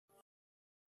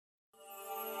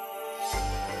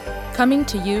Coming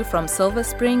to you from Silver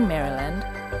Spring, Maryland,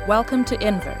 welcome to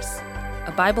Inverse,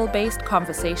 a Bible-based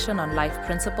conversation on life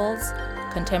principles,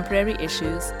 contemporary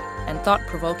issues, and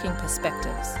thought-provoking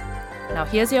perspectives. Now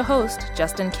here's your host,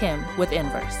 Justin Kim, with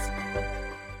Inverse.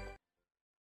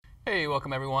 Hey,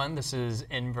 welcome everyone. This is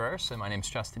Inverse, and my name is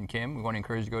Justin Kim. We want to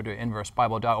encourage you to go to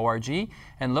inversebible.org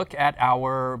and look at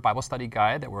our Bible study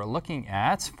guide that we're looking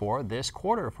at for this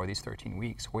quarter, for these 13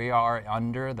 weeks. We are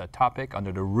under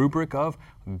the rubric of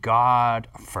God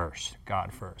First.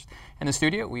 God First. In the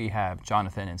studio, we have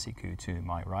Jonathan and Siku to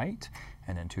my right.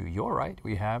 And then to your right,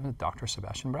 we have Dr.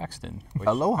 Sebastian Braxton.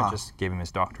 Aloha. I just gave him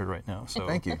his doctorate right now. So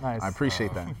thank you. Nice. I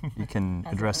appreciate that. You can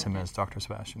address him as Dr.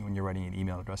 Sebastian when you're writing an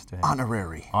email address to him.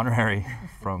 Honorary. Honorary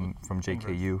from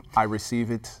JKU. I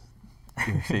receive it.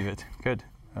 You receive it. Good.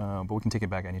 But we can take it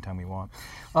back anytime we want.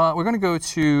 We're going to go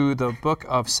to the book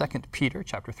of 2 Peter,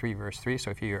 chapter 3, verse 3.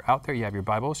 So if you're out there, you have your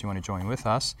Bibles, you want to join with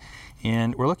us.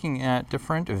 And we're looking at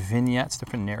different vignettes,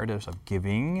 different narratives of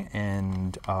giving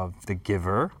and of the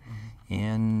giver.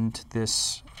 And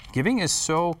this giving is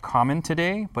so common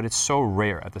today, but it's so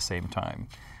rare at the same time.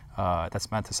 That's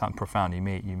meant to sound profound. You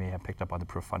may have picked up on the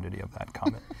profundity of that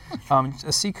comment.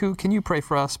 Siku, can you pray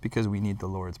for us? Because we need the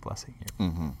Lord's blessing here.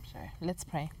 Mm-hmm. Sure. Let's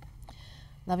pray.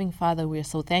 Loving Father, we are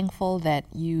so thankful that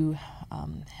you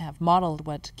have modeled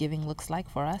what giving looks like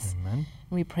for us. Amen.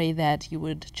 We pray that you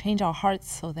would change our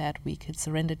hearts so that we could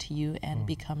surrender to you and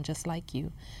become just like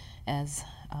you as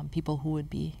people who would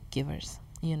be givers.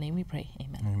 In your name we pray.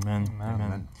 Amen. Amen.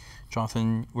 Amen.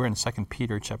 Jonathan, we're in 2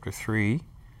 Peter chapter 3.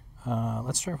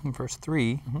 Let's start from verse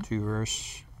 3 to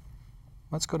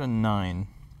let's go to 9.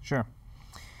 Sure.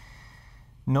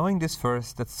 Knowing this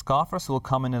first, that scoffers will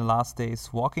come in the last days,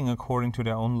 walking according to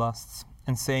their own lusts,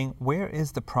 and saying, "Where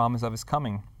is the promise of his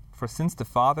coming? For since the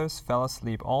fathers fell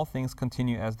asleep, all things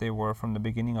continue as they were from the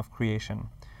beginning of creation.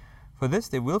 For this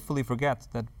they willfully forget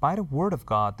that by the word of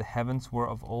God the heavens were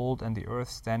of old, and the earth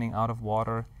standing out of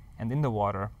water and in the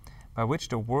water, by which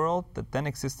the world that then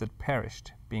existed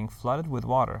perished, being flooded with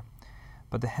water.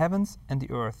 But the heavens and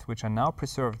the earth, which are now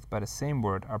preserved by the same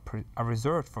word, are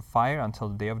reserved for fire until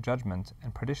the day of judgment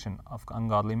and perdition of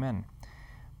ungodly men.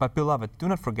 But, beloved, do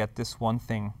not forget this one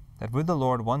thing, that with the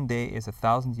Lord 1 day is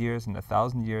 1,000 years, and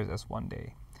 1,000 years as 1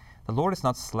 day. The Lord is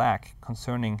not slack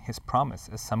concerning his promise,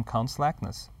 as some count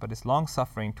slackness, but is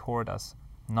long-suffering toward us,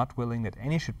 not willing that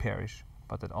any should perish,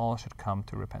 but that all should come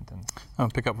to repentance." I'll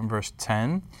pick up from verse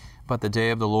 10. "But the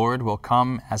day of the Lord will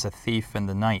come as a thief in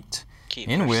the night,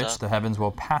 in which the heavens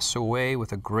will pass away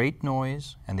with a great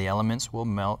noise, and the elements will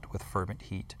melt with fervent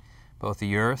heat. Both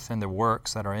the earth and the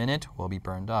works that are in it will be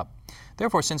burned up.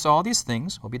 Therefore, since all these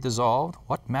things will be dissolved,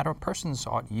 what manner of persons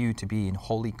ought you to be in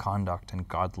holy conduct and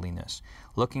godliness,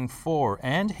 looking for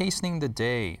and hastening the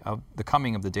day of the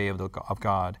coming of the day of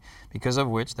God, because of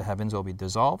which the heavens will be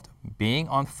dissolved, being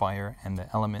on fire, and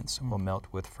the elements will melt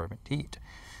with fervent heat.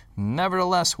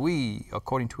 Nevertheless, we,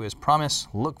 according to his promise,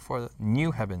 look for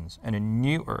new heavens and a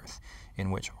new earth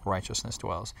in which righteousness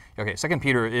dwells." Okay, 2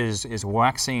 Peter is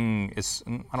waxing, I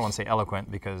don't want to say eloquent,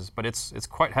 but it's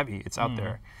quite heavy. It's out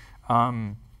there.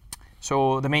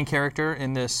 So the main character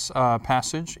in this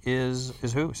passage is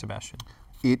who, Sebastian?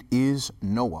 It is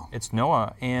Noah. It's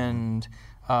Noah, and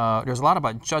there's a lot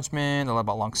about judgment, a lot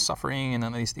about long-suffering, and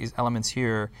then these elements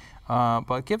here.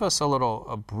 But give us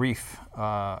a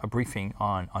briefing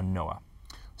on Noah.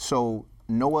 So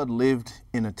Noah lived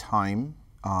in a time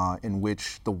in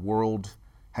which the world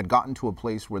had gotten to a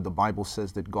place where the Bible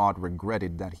says that God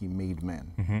regretted that he made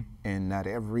man, and that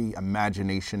every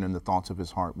imagination and the thoughts of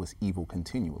his heart was evil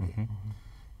continually.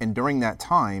 And during that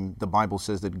time, the Bible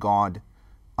says that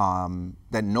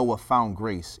that Noah found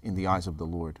grace in the eyes of the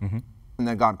Lord, and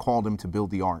that God called him to build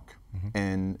the ark.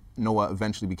 And Noah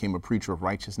eventually became a preacher of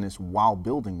righteousness while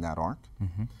building that ark.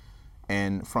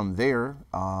 And from there,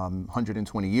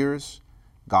 120 years,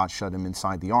 God shut him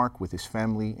inside the ark with his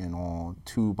family and all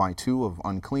 2 by 2 of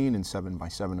unclean and 7 by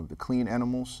 7 of the clean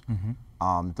animals.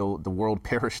 The world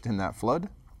perished in that flood,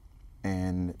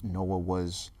 and Noah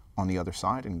was on the other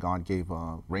side, and God gave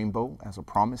a rainbow as a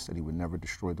promise that he would never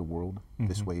destroy the world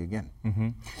this way again.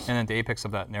 And at the apex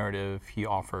of that narrative, he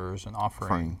offers an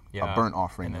offering. A burnt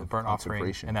offering, and a burnt offering,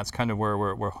 consecration. and that's kind of where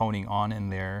we're honing on in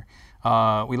there.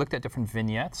 We looked at different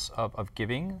vignettes of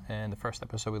giving. In the first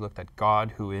episode, we looked at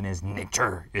God, who in his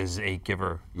nature is a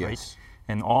giver, right?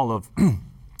 And all of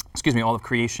all of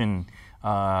creation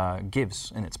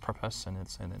gives in its purpose and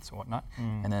its whatnot.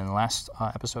 And then last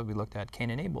episode we looked at Cain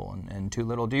and Abel and 2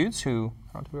 little dudes who,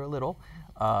 I don't know if they were little,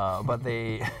 but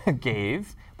they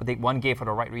gave. But one gave for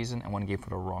the right reason and one gave for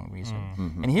the wrong reason.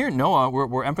 And here Noah,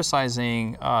 we're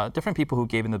emphasizing different people who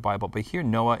gave in the Bible, but here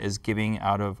Noah is giving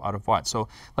out of what? So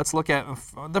let's look at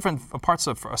different parts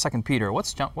of 2 Peter.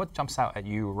 What jumps out at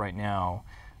you right now?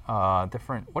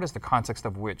 What is the context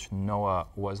of which Noah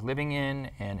was living in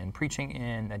and in preaching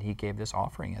in that he gave this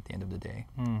offering at the end of the day?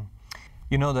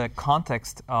 You know, the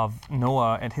context of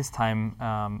Noah at his time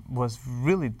was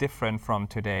really different from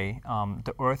today.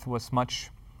 The earth was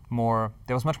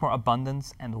there was much more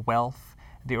abundance and wealth.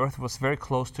 The earth was very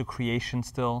close to creation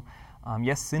still.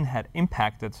 Yes, sin had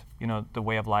impacted, the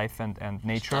way of life and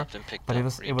nature, but it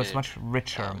was much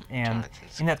richer. And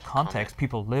in that context,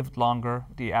 people lived longer.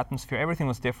 The atmosphere, everything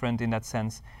was different in that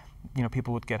sense.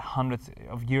 People would get hundreds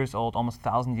of years old, almost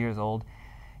 1,000 years old.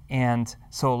 And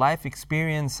so life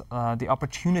experience, the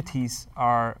opportunities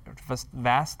are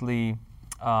vastly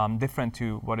different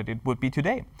to what it would be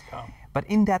today. Oh. But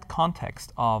in that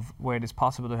context of where it is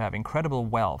possible to have incredible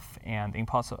wealth and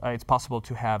it's possible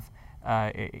to have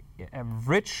a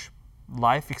rich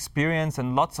life experience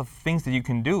and lots of things that you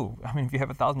can do. I mean, if you have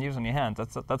 1,000 years on your hands,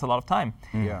 that's a lot of time.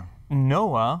 Yeah.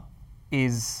 Noah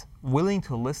is willing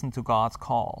to listen to God's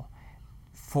call,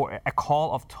 for a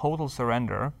call of total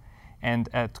surrender and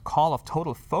a call of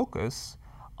total focus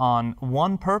on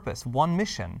one purpose, one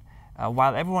mission.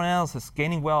 While everyone else is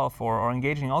gaining wealth or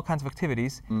engaging in all kinds of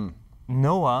activities,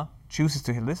 Noah chooses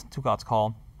to listen to God's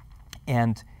call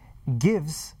and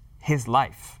gives his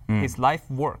life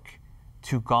work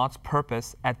to God's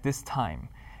purpose at this time,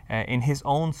 in his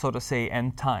own, so to say,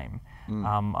 end time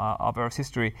of Earth's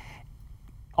history.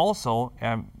 Also,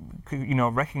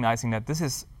 recognizing that this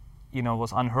is,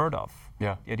 was unheard of.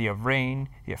 Yeah. The idea of rain,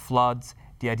 the floods,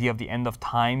 the idea of the end of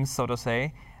times, so to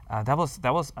say, that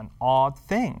was an odd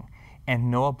thing.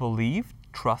 And Noah believed,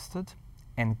 trusted,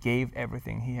 and gave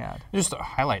everything he had. Just to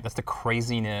highlight, that's the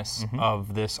craziness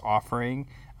of this offering.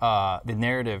 The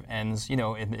narrative ends, in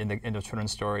the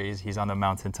children's stories, he's on the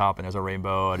mountaintop and there's a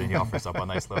rainbow and he offers up a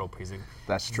nice little piece of...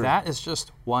 That's true. That is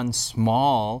just one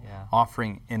small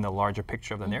offering in the larger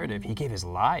picture of the narrative. He gave his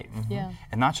life.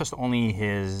 And not just only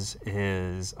his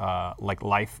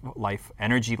life,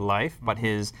 energy life, but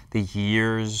the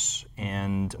years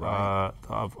and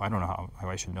of, I don't know how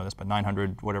I should know this, but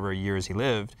 900 whatever years he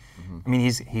lived. I mean,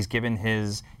 he's given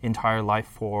his entire life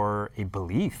for a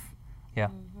belief. Yeah,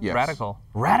 yes.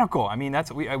 Radical. I mean,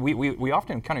 that's we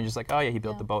often kind of just like, oh yeah, he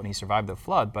built the boat and he survived the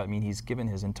flood, but I mean, he's given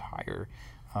his entire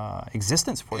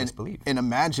existence for this belief. And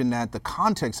imagine that the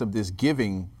context of this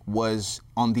giving was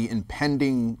on the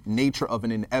impending nature of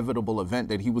an inevitable event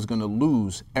that he was going to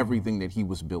lose everything that he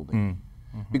was building.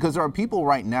 Because there are people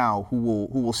right now who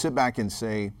will sit back and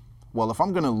say, well, if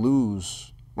I'm going to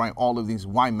lose all of these,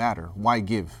 why matter? Why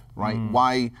give?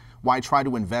 Why try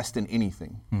to invest in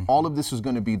anything? All of this is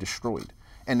going to be destroyed.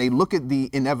 And they look at the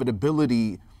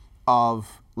inevitability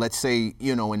of, let's say,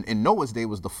 in Noah's day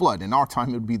was the flood. In our time,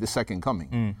 it would be the second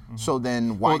coming. So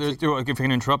then why... Well, if I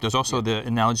can interrupt, there's also the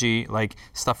analogy, like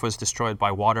stuff was destroyed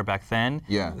by water back then.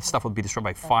 Yeah. Stuff would be destroyed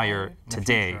by fire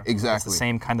today. Exactly. It's the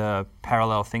same kind of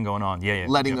parallel thing going on.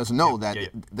 Letting us know that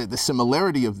the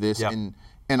similarity of this, and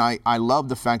I love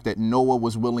the fact that Noah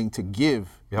was willing to give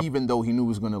even though he knew he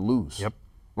was going to lose.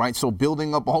 Right? So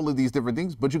building up all of these different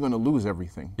things, but you're going to lose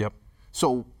everything.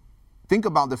 So think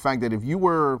about the fact that if you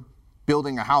were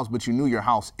building a house, but you knew your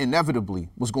house inevitably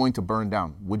was going to burn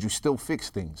down, would you still fix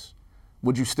things?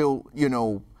 Would you still,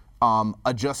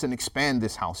 adjust and expand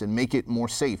this house and make it more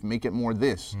safe, make it more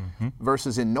this?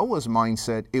 Versus in Noah's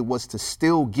mindset, it was to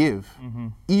still give,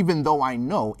 even though I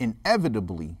know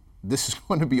inevitably this is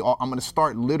going to be all, I'm going to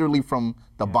start literally from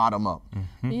the bottom up.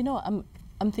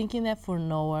 I'm thinking that for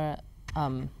Noah,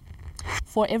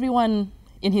 for everyone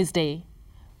in his day,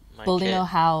 building a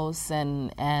house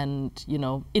and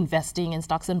investing in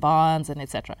stocks and bonds and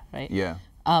etc. Right? Yeah.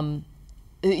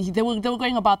 They were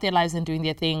going about their lives and doing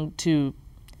their thing to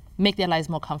make their lives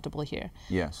more comfortable here.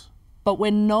 Yes. But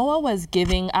when Noah was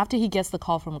giving, after he gets the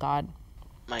call from God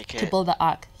to build the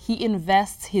ark, he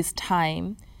invests his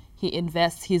time, he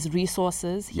invests his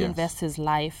resources, he invests his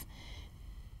life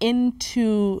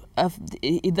into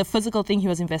the physical thing he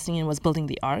was investing in was building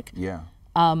the ark. Yeah.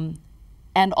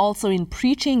 And also in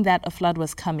preaching that a flood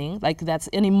was coming, like that's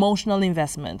an emotional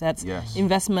investment. That's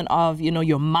investment of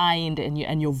your mind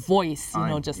and your voice.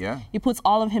 He puts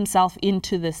all of himself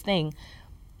into this thing.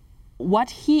 What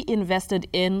he invested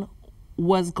in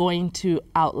was going to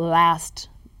outlast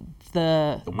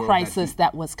the crisis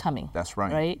that was coming. That's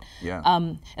right. Right. Yeah.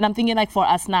 And I'm thinking like for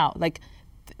us now, like.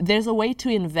 There's a way to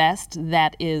invest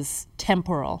that is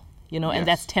temporal. and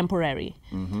that's temporary.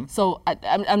 So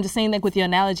I'm just saying, like, with your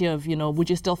analogy of, would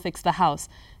you still fix the house?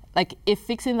 Like, if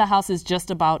fixing the house is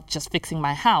just about just fixing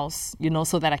my house,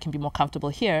 so that I can be more comfortable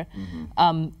here,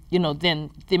 then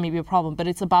there may be a problem. But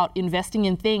it's about investing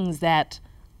in things that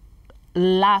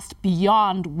last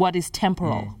beyond what is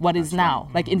temporal, what is now.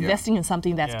 Right. Like investing in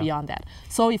something that's beyond that.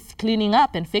 So if cleaning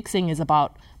up and fixing is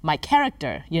about my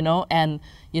character, and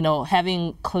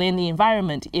having clean the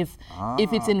environment, if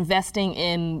it's investing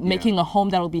in making a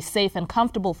home that will be safe and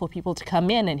comfortable for people to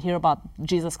come in and hear about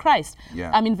Jesus Christ,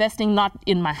 I'm investing not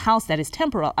in my house that is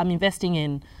temporal. I'm investing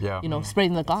in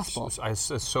spreading the gospel.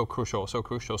 It's so crucial, so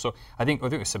crucial. So I think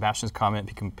with Sebastian's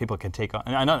comment, people can take on.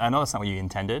 And I know that's not what you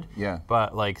intended. Yeah.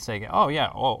 But like saying, I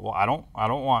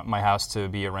don't want my house to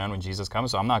be around when Jesus comes,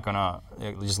 so I'm not gonna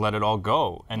just let it all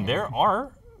go. And there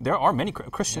are many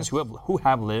Christians who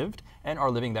have lived and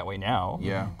are living that way now.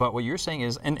 Yeah. But what you're saying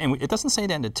is, and it doesn't say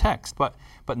that in the text, but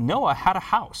Noah had a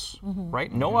house,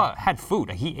 right? Noah had food.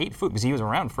 He ate food because he was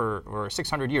around for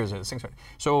 600 years.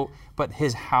 So, but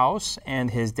his house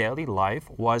and his daily life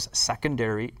was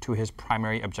secondary to his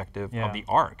primary objective of the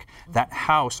ark. That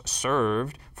house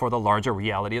served for the larger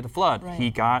reality of the flood. Right.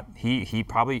 He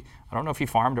probably, I don't know if he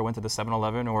farmed or went to the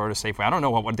 7-Eleven or to Safeway. I don't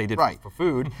know what they did for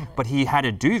food, but he had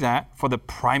to do that for the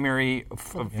primary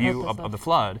view of the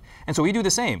flood. And so we do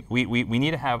the same. We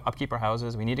need to have upkeep our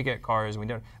houses. We need to get cars.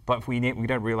 But we need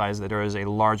to realize that there is a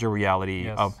larger reality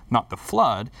of not the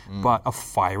flood, but a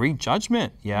fiery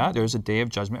judgment. Yeah, there's a day of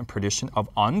judgment and perdition of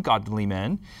ungodly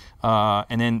men.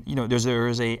 And then there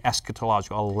is a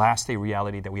eschatological, a last day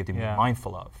reality that we have to be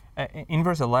mindful of. In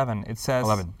verse 11, it says,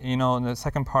 in the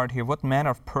second part here, what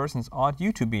manner of persons ought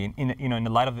you to be in the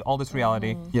light of all this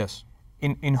reality? Yes.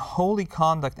 In holy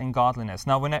conduct and godliness.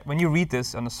 Now, when you read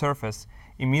this on the surface,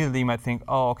 immediately you might think,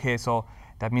 oh, okay, so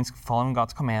that means following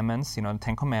God's commandments, the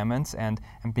 10 commandments, and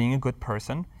being a good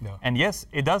person. Yeah. And yes,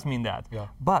 it does mean that. Yeah.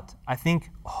 But I think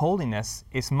holiness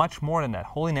is much more than that.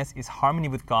 Holiness is harmony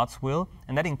with God's will,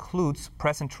 and that includes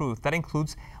present truth. That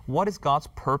includes what is God's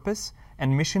purpose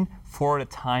and mission for the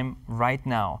time right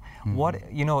now. What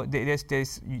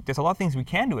there's a lot of things we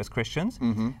can do as Christians,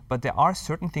 but there are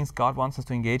certain things God wants us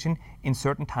to engage in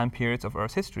certain time periods of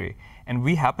Earth's history, and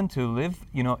we happen to live,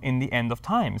 in the end of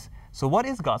times. So what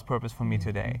is God's purpose for me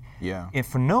today? Yeah. If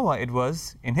for Noah it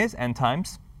was in his end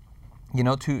times,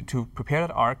 to prepare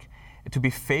that ark, to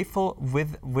be faithful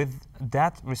with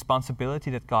that responsibility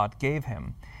that God gave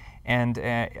him, and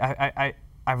I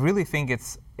really think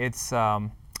it's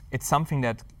something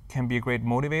that can be a great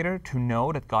motivator to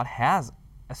know that God has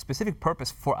a specific purpose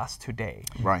for us today.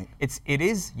 Right. It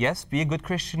is, yes, be a good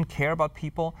Christian, care about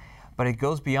people, but it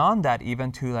goes beyond that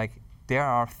even to there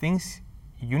are things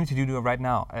you need to do right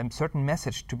now, a certain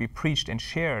message to be preached and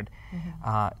shared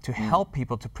to help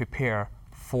people to prepare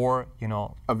for,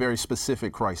 a very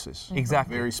specific crisis.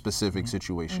 Exactly. A very specific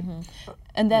situation.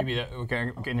 And that maybe we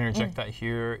can interject that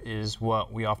here is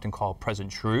what we often call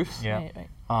present truth. Yeah. Right.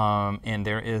 And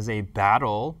there is a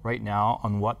battle right now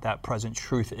on what that present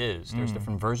truth is. There's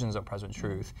different versions of present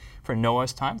truth. For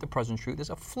Noah's time, the present truth is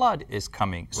a flood is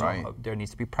coming. So there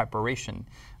needs to be preparation.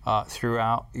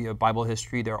 Throughout Bible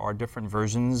history, there are different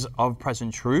versions of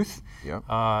present truth. Yep.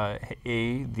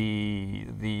 The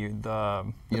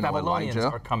Babylonians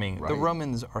are coming. Right. The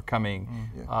Romans are coming.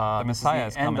 The Messiah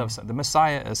is coming. The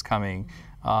Messiah is coming.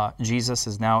 Jesus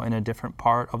is now in a different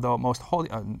part of the most holy,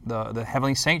 the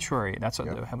heavenly sanctuary. That's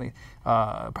what the heavenly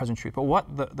present truth. But what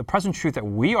the present truth that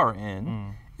we are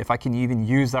in, if I can even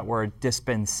use that word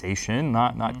dispensation,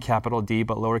 not capital D,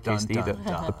 but lowercase d,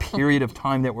 the period of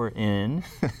time that we're in,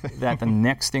 that the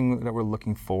next thing that we're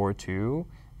looking forward to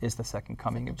is the second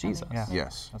coming of Jesus. Yeah.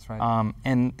 Yes. That's right.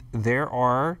 And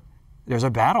there's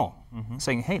a battle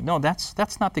saying, hey, no,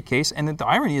 that's not the case. And the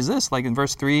irony is this, like in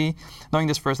verse 3, knowing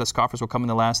this first, that scoffers will come in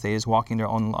the last days, walking their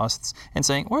own lusts, and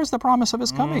saying, where's the promise of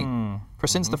his coming? For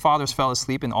since the fathers fell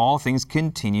asleep, and all things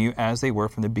continue as they were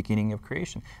from the beginning of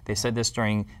creation. They said this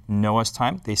during Noah's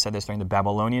time. They said this during the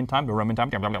Babylonian time, the Roman time,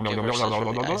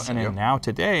 and then now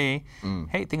today,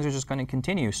 hey, things are just going to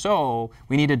continue. So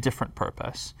we need a different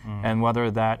purpose. And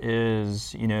whether that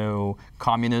is,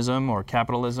 communism or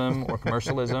capitalism or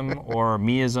commercialism or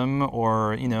meism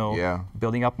or,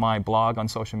 building up my blog on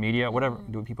social media, whatever.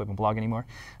 Do people even blog anymore?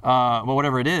 But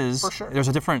whatever it is, there's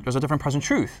a different present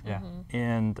truth. Yeah.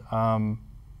 And how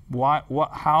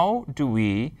do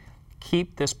we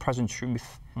keep this present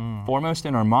truth foremost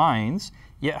in our minds,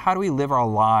 yet how do we live our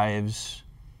lives?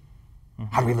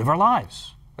 How do we live our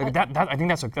lives? I think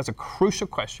that's a crucial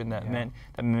question that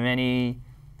many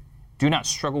do not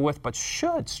struggle with, but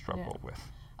should struggle with.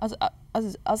 I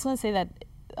was going to say that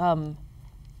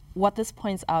what this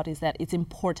points out is that it's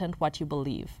important what you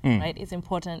believe, right? It's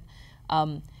important.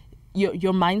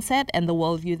 Your mindset and the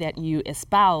worldview that you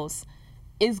espouse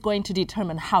is going to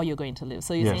determine how you're going to live.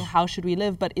 So you're saying, how should we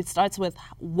live? But it starts with,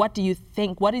 what do you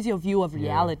think? What is your view of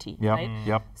reality,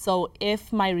 right? So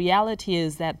if my reality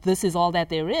is that this is all that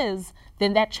there is,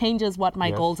 then that changes what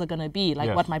my goals are going to be,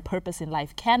 like what my purpose in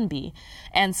life can be.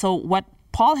 And so what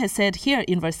Paul has said here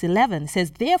in verse 11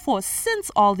 says, therefore, since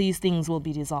all these things will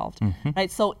be dissolved, right?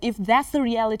 So if that's the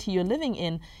reality you're living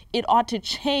in, it ought to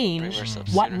change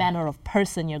what manner of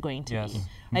person you're going to be,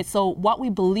 right? So what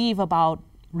we believe about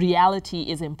reality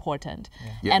is important.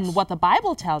 And what the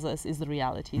Bible tells us is the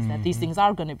reality, is that these things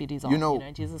are going to be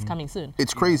dissolved. Jesus is coming soon.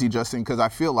 It's crazy, Justin, because I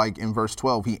feel like in verse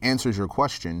 12, he answers your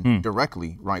question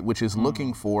directly, right? Which is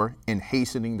looking for and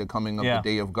hastening the coming of the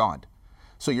day of God.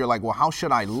 So you're like, well, how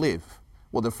should I live?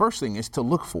 Well, the first thing is to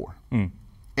look for.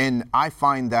 And I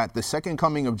find that the second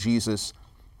coming of Jesus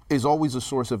is always a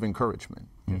source of encouragement.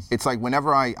 It's like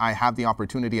whenever I have the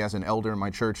opportunity as an elder in my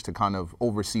church to kind of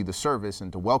oversee the service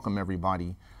and to welcome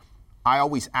everybody, I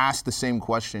always ask the same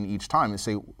question each time and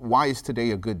say, why is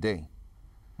today a good day?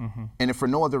 And if for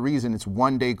no other reason, it's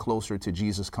one day closer to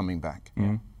Jesus coming back.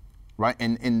 Right?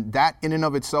 And that in and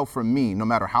of itself for me, no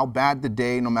matter how bad the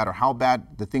day, no matter how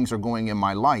bad the things are going in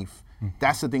my life,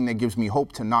 that's the thing that gives me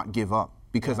hope to not give up,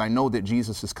 because I know that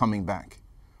Jesus is coming back.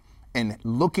 And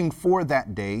looking for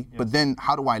that day, but then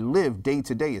how do I live day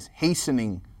to day is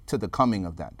hastening to the coming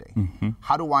of that day.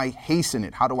 How do I hasten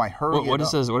it? How do I hurry it up?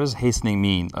 What does hastening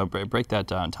mean? Break that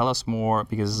down. Tell us more,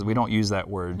 because we don't use that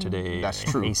word today. That's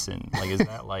true. Hasten. Like, is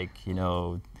that like,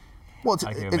 Well,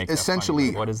 it's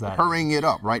essentially what is that? Hurrying it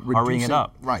up, right? Hurrying it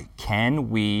up. Right. Can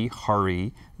we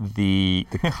hurry the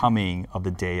coming of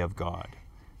the day of God?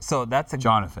 So that's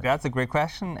Jonathan. That's a great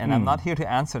question, and I'm not here to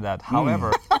answer that.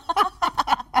 However,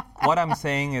 what I'm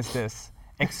saying is this: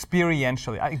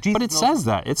 experientially. But it says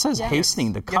that. It says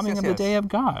hastening the coming of the day of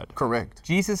God. Correct.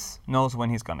 Jesus knows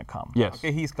when he's going to come. Yes.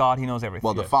 Okay, he's God. He knows everything.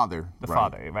 Well, the Father.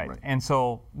 Father, right. And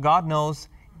so God knows,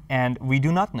 and we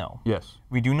do not know. Yes.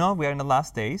 We do know we are in the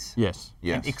last days. Yes.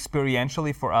 And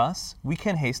experientially for us, we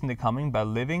can hasten the coming by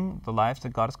living the lives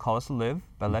that God has called us to live,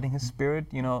 by letting His Spirit,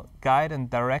 guide and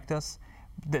direct us.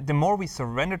 The more we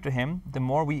surrender to Him, the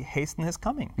more we hasten His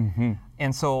coming.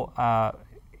 And so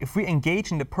if we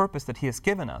engage in the purpose that He has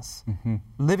given us,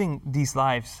 living these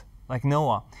lives like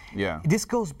Noah, this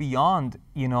goes beyond,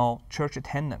 church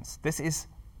attendance. This is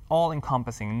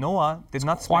all-encompassing. Noah did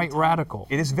not quite radical.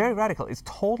 It is very radical. It's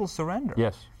total surrender.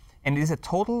 Yes. And it is a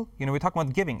total, we're talking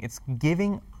about giving. It's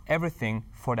giving everything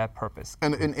for that purpose.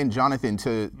 And Jonathan,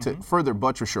 to further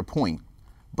buttress your point,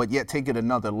 but yet take it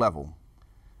another level,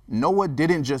 Noah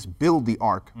didn't just build the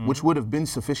ark, which would have been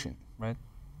sufficient.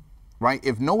 Right?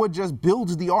 If Noah just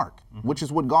builds the ark, which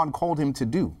is what God called him to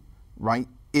do, right,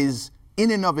 is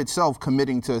in and of itself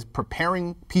committing to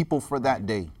preparing people for that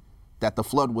day that the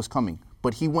flood was coming.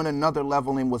 But he went another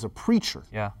level and was a preacher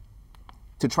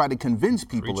to try to convince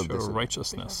people of this.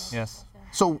 Righteousness. Yes.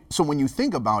 So when you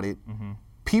think about it,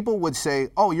 people would say,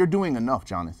 oh, you're doing enough,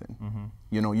 Jonathan.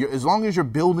 As long as you're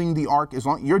building the ark,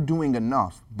 you're doing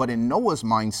enough. But in Noah's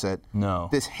mindset,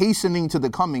 this hastening to the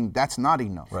coming, that's not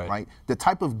enough, right? The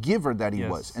type of giver that he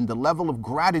was and the level of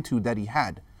gratitude that he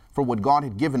had for what God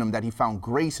had given him, that he found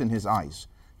grace in his eyes,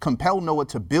 compelled Noah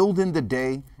to build in the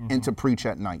day and to preach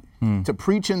at night, to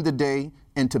preach in the day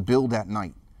and to build at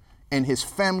night. And his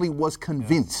family was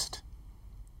convinced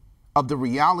of the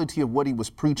reality of what he was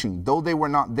preaching, though they were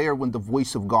not there when the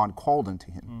voice of God called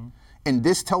unto him. And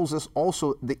this tells us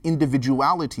also the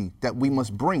individuality that we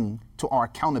must bring to our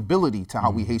accountability to how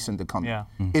we hasten the coming.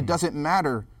 It doesn't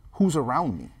matter who's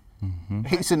around me.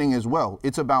 Hastening as well.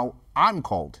 It's about I'm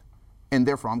called, and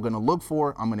therefore I'm going to look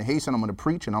for, I'm going to hasten, I'm going to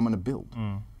preach, and I'm going to build.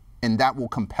 And that will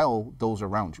compel those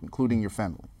around you, including your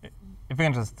family. If we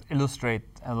can just illustrate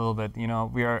a little bit,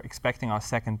 we are expecting our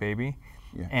second baby.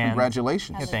 And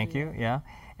congratulations. Thank you.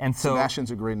 And so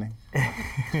Sebastian's a great name.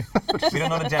 We don't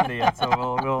know the gender yet, so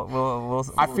we'll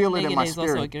I feel it in my spirit.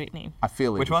 Is also a great name. I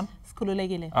feel it. Which one?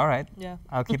 Skululegile. All right. Yeah.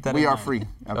 I'll keep that. We in are mind. free.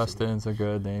 Justin's a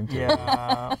good name too.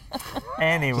 Yeah.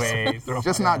 Anyways,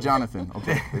 just not Jonathan.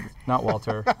 Okay. Not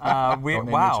Walter. Don't name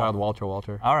your child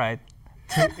Walter. All right.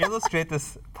 To illustrate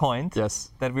this point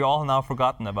that we all now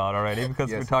forgotten about already,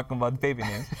 because we're talking about baby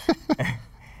names.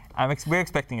 We're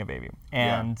expecting a baby,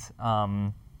 and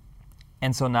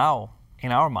so now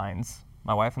in our minds,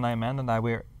 my wife and I, Amanda and I,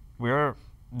 we're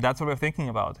that's what we're thinking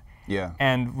about. Yeah.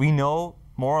 And we know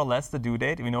more or less the due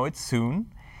date. We know it's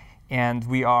soon, and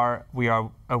we are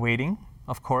awaiting,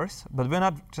 of course. But we're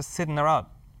not just sitting around.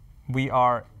 We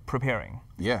are preparing.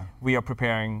 Yeah. We are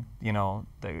preparing,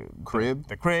 the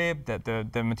crib,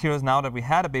 the materials. Now that we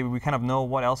had a baby, we kind of know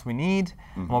what else we need,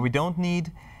 and what we don't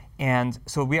need. And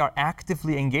so we are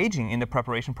actively engaging in the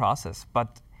preparation process.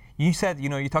 But you said,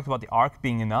 you talked about the ark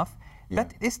being enough. Yeah.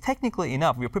 That is technically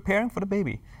enough. We're preparing for the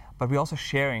baby, but we're also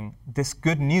sharing this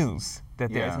good news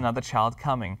that there is another child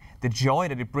coming. The joy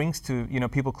that it brings to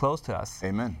people close to us.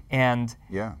 Amen. And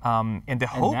and the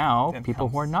hope. And now people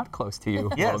who are not close to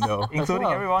you yes, will know, including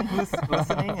everyone who's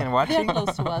listening and watching. They're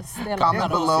close to us. Comment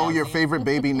below your favorite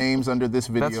baby names under this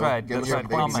video. That's right. Give us some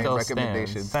baby name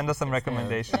recommendations. Send us some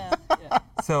recommendations.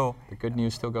 So the good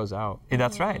news still goes out.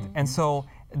 That's right. And so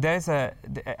there's to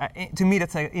me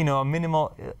that's a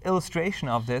minimal illustration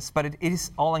of this, but it is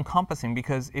all encompassing,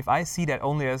 because if I see that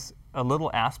only as a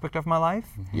little aspect of my life,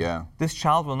 this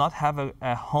child will not have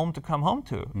a home to come home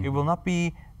to. It will not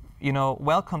be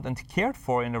welcomed and cared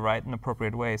for in the right and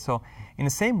appropriate way. So in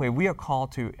the same way, we are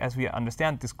called to, as we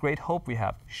understand this great hope we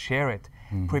have, share it,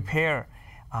 prepare,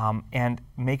 and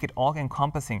make it all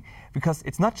encompassing, because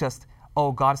it's not just,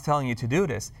 oh, God's telling you to do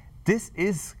this. This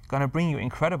is going to bring you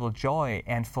incredible joy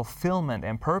and fulfillment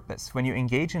and purpose when you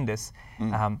engage in this,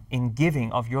 in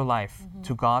giving of your life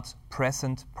to God's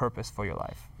present purpose for your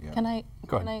life. Yeah. Can I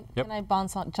jump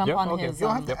on his? You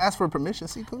don't have to ask for permission,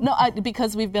 Siku. No,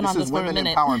 because we've been on this for a minute.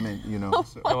 This is women empowerment,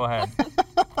 So. Go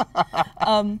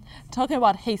ahead. Talking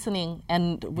about hastening,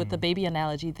 and with the baby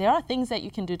analogy, there are things that you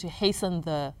can do to hasten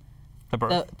the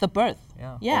birth. The birth.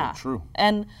 Yeah. Oh, true.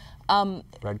 And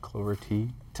red clover tea.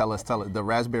 Tell us, the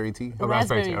raspberry tea?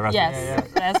 Raspberry tea.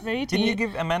 Yes, raspberry tea. Didn't you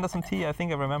give Amanda some tea? I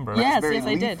think I remember. Yes,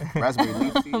 I did. Raspberry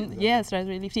leaf tea? Yes,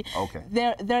 raspberry leaf tea. Okay.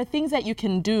 There are things that you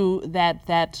can do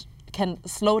that can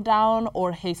slow down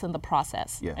or hasten the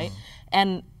process, yes. Right?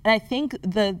 And I think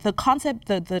the concept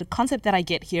that I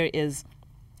get here is,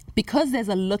 because there's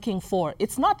a looking for,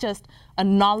 it's not just a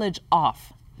knowledge of,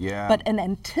 but an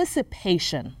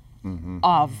anticipation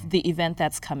of the event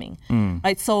that's coming,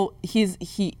 right? So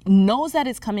he knows that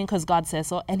it's coming because God says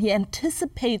so, and he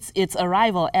anticipates its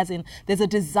arrival, as in there's a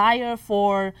desire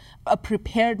for a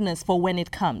preparedness for when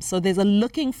it comes. So there's a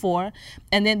looking for,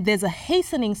 and then there's a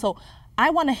hastening. So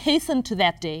I want to hasten to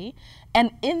that day,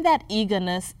 and in that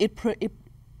eagerness,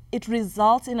 it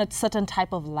results in a certain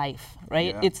type of life,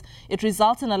 right? Yeah. It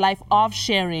results in a life of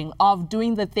sharing, of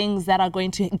doing the things that are going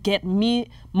to get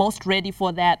me most ready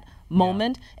for that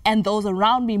moment, and those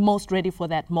around me most ready for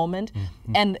that moment.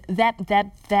 And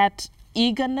that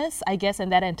eagerness, I guess,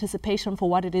 and that anticipation for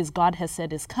what it is God has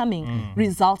said is coming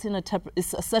results in a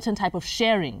certain type of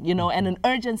sharing, and an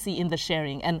urgency in the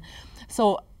sharing. And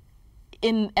so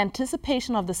in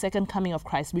anticipation of the second coming of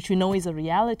Christ, which we know is a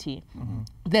reality,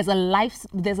 there's a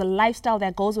lifestyle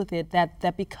that goes with it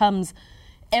that becomes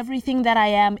everything that I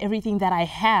am, everything that I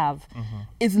have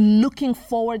is looking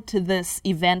forward to this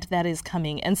event that is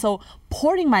coming. And so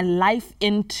pouring my life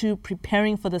into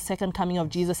preparing for the second coming of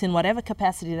Jesus in whatever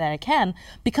capacity that I can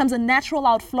becomes a natural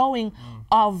outflowing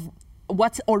of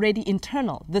what's already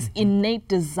internal, this innate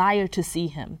desire to see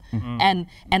him. And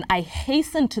I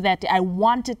hasten to that day. I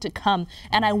want it to come,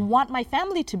 and I want my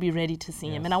family to be ready to see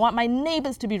him, and I want my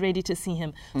neighbors to be ready to see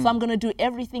him. So I'm going to do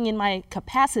everything in my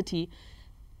capacity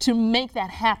to make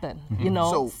that happen,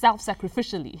 so,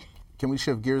 self-sacrificially. Can we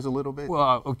shift gears a little bit?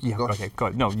 Well, go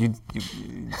ahead. No, you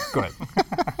go ahead.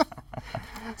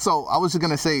 So I was going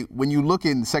to say, when you look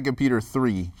in 2 Peter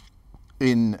 3,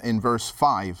 in verse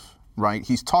 5, right,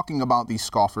 he's talking about these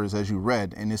scoffers, as you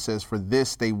read, and it says, for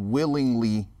this they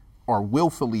willingly or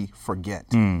willfully forget.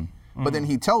 But then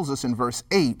he tells us in verse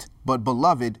 8, but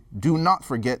beloved, do not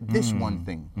forget this one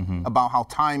thing about how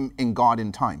time in God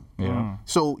in time.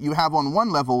 So you have on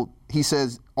one level, he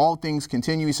says, all things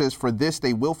continue. He says, for this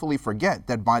they willfully forget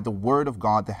that by the word of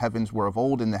God the heavens were of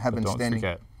old, and the heavens standing.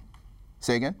 Forget.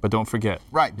 Say again? But don't forget.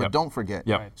 Right, but don't forget.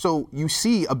 Yep. So you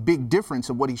see a big difference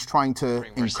of what he's trying to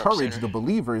encourage the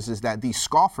believers, is that these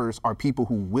scoffers are people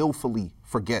who willfully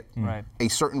forget a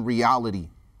certain reality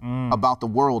about the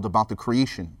world, about the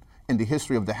creation, and the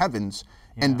history of the heavens.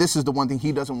 And this is the one thing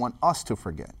he doesn't want us to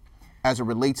forget as it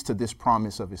relates to this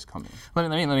promise of his coming. Let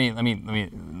me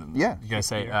you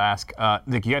guys ask. I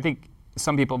think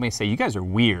some people may say, you guys are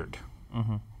weird.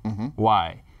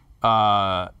 Why?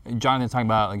 Jonathan's talking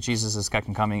about Jesus'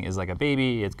 second coming is like a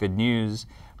baby, it's good news.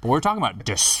 But we're talking about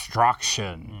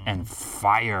destruction and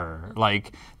fire.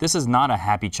 Like, this is not a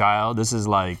happy child. This is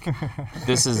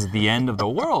this is the end of the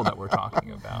world that we're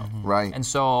talking about. Right. And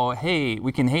so, hey,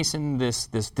 we can hasten this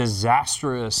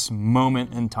disastrous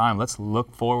moment in time. Let's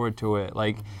look forward to it.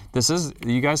 Like,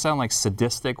 you guys sound like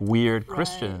sadistic, weird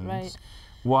Christians. Right.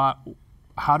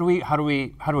 How do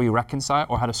we reconcile,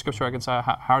 or how does Scripture reconcile?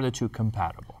 How are the two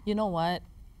compatible? You know what?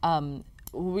 When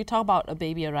we talk about a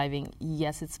baby arriving,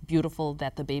 yes, it's beautiful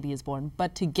that the baby is born.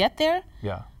 But to get there,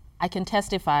 I can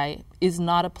testify, is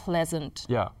not a pleasant...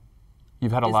 Yeah.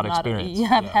 You've had a lot of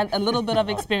experience. I've had a little bit of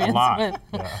experience.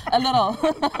 A little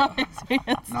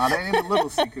experience. Not any of the little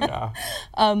secret.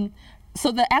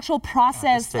 So the actual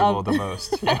process of... the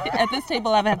most. At this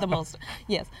table, I've had the most.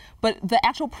 Yes. But the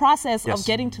actual process of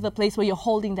getting to the place where you're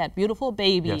holding that beautiful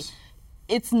baby,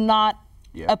 it's not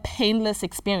a painless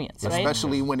experience, right?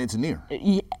 Especially when it's near.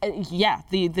 Yeah,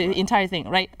 the entire thing,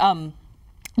 right?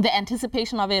 The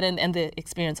anticipation of it and the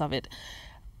experience of it.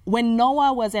 When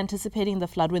Noah was anticipating the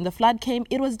flood, when the flood came,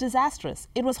 it was disastrous.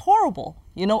 It was horrible.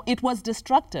 It was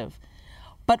destructive.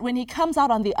 But when he comes out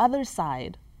on the other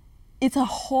side, it's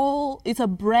a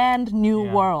brand new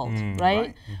world,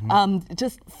 right? Mm-hmm.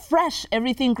 Just fresh,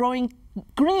 everything growing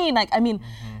green.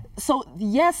 So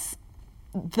yes,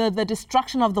 the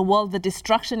destruction of the world, the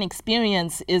destruction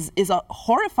experience is a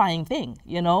horrifying thing,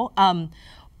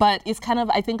 but it's kind of,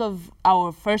 I think of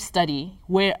our first study,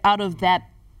 where out of that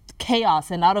chaos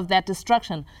and out of that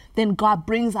destruction, then God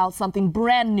brings out something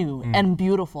brand new and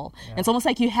beautiful. Yeah. It's almost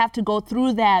like you have to go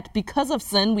through that. Because of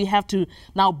sin, we have to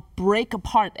now break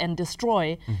apart and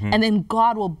destroy, and then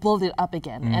God will build it up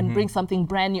again and bring something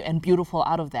brand new and beautiful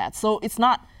out of that. So it's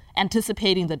not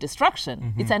anticipating the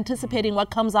destruction. It's anticipating what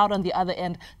comes out on the other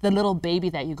end, the little baby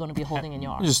that you're going to be holding in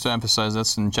your arms. Just to emphasize,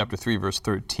 that's in chapter 3, verse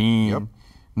 13. Yep.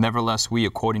 Nevertheless, we,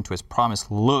 according to his promise,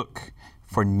 look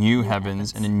for new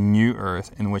heavens and a new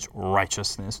earth in which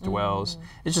righteousness dwells.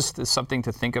 It's just something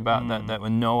to think about, that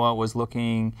when Noah was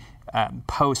looking at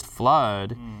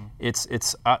post-flood, it's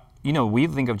we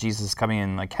think of Jesus coming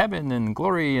in like heaven and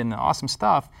glory and awesome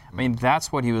stuff. I mean,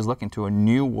 that's what he was looking to, a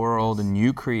new world, a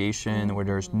new creation where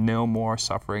there's no more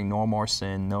suffering, no more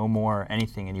sin, no more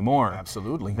anything anymore.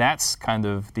 Absolutely. That's kind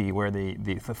of where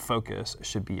the focus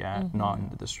should be at, not in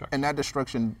the destruction. And that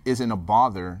destruction isn't a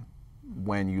bother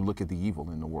when you look at the evil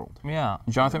in the world. Yeah.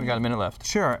 Jonathan, we got a minute left.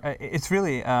 Sure. It's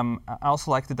really, I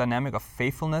also like the dynamic of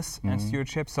faithfulness and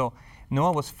stewardship. So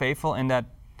Noah was faithful in that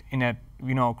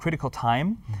critical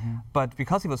time, but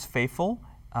because he was faithful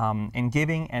in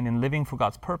giving and in living for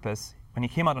God's purpose, when he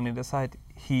came out on the other side,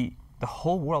 the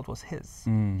whole world was his.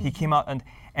 He came out and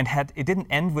it didn't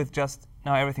end with just,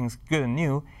 now everything's good and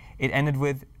new. It ended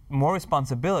with more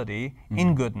responsibility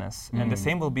in goodness. And the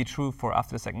same will be true for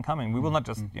after the second coming. We will not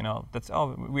just,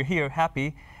 we're here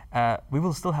happy. We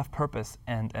will still have purpose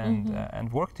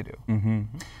and work to do.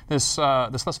 This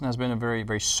lesson has been a very,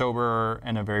 very sober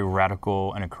and a very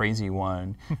radical and a crazy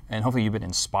one. And hopefully you've been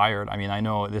inspired. I mean, I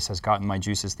know this has gotten my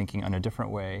juices thinking in a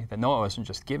different way, that Noah wasn't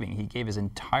just giving. He gave his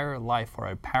entire life for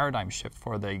a paradigm shift,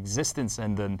 for the existence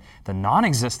and the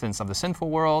non-existence of the sinful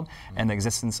world and the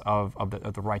existence of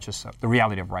the righteous, the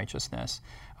reality of righteousness.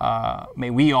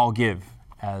 May we all give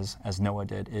as Noah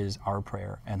did, is our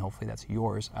prayer, and hopefully that's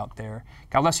yours out there.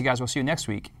 God bless you guys. We'll see you next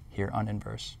week here on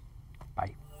Inverse.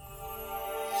 Bye.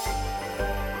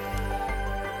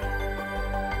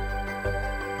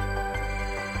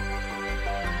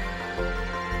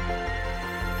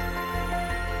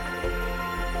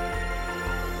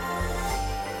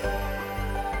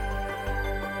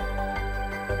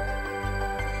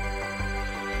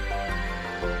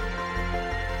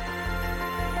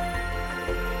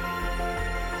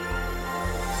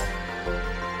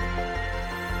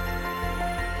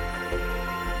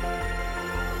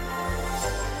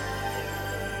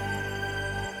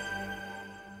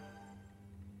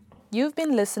 You've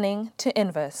been listening to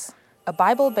Inverse, a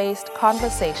Bible-based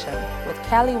conversation with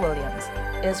Callie Williams,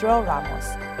 Israel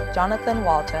Ramos, Jonathan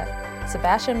Walter,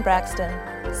 Sebastian Braxton,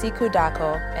 Siku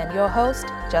Dako, and your host,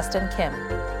 Justin Kim.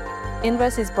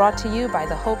 Inverse is brought to you by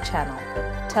the Hope Channel,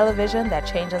 television that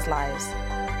changes lives.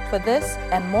 For this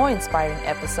and more inspiring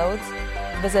episodes,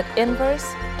 visit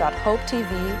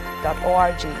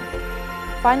inverse.hopetv.org.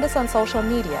 Find us on social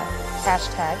media,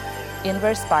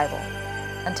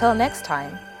 #InverseBible. Until next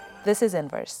time, this is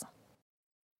Inverse.